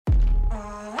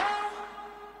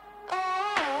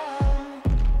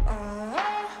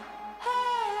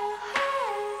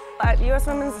At US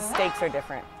Women's, the stakes are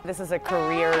different. This is a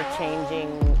career-changing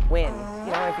win.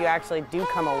 You know, if you actually do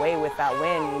come away with that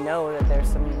win, you know that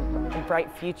there's a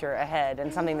bright future ahead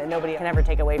and something that nobody can ever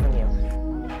take away from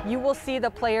you. You will see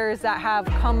the players that have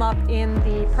come up in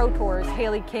the Pro Tours,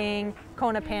 Haley King,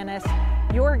 Kona Panis.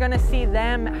 You're going to see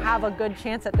them have a good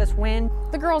chance at this win.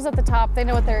 The girls at the top, they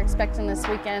know what they're expecting this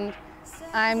weekend.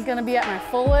 I'm going to be at my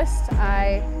fullest.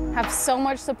 I have so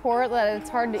much support that it's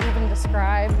hard to even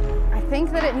describe. I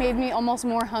think that it made me almost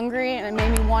more hungry, and it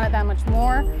made me want it that much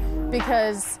more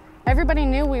because everybody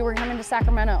knew we were coming to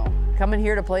Sacramento. Coming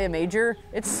here to play a major,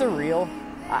 it's surreal.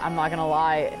 I'm not going to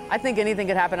lie. I think anything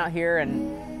could happen out here,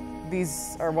 and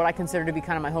these are what I consider to be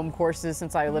kind of my home courses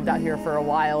since I lived out here for a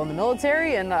while in the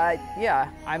military, and yeah,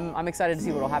 I'm excited to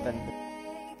see what will happen.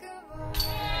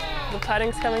 The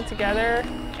putting's coming together.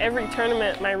 Every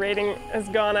tournament, my rating has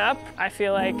gone up. I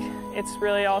feel like it's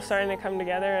really all starting to come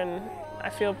together, and I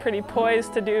feel pretty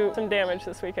poised to do some damage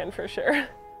this weekend for sure.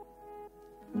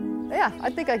 Yeah, I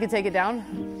think I could take it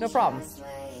down, no problem.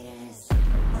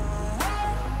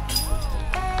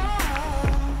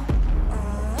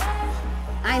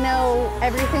 I know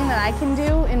everything that I can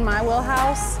do in my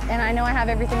wheelhouse, and I know I have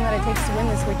everything that it takes to win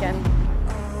this weekend.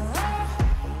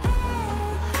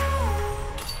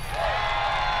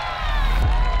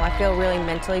 I feel really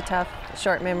mentally tough,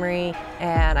 short memory,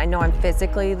 and I know I'm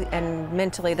physically and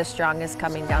mentally the strongest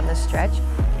coming down this stretch.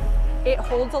 It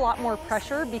holds a lot more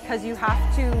pressure because you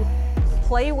have to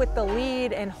play with the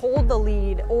lead and hold the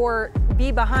lead or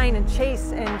be behind and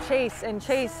chase and chase and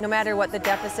chase. No matter what the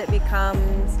deficit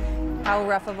becomes, how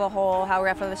rough of a hole, how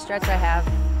rough of a stretch I have,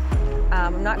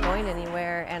 I'm not going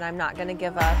anywhere, and I'm not going to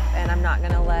give up, and I'm not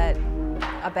going to let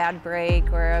a bad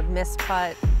break or a missed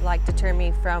putt deter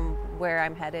me from where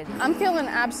I'm headed. I'm feeling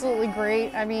absolutely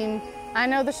great. I mean, I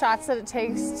know the shots that it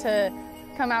takes to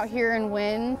come out here and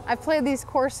win. I've played these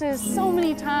courses so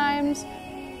many times.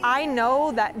 I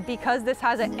know that because this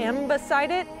has an M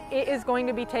beside it, it is going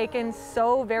to be taken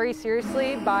so very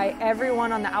seriously by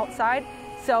everyone on the outside.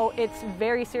 So it's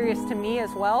very serious to me as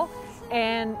well.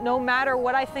 And no matter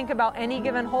what I think about any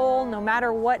given hole, no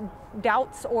matter what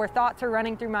doubts or thoughts are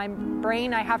running through my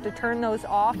brain, I have to turn those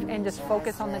off and just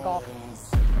focus on the golf.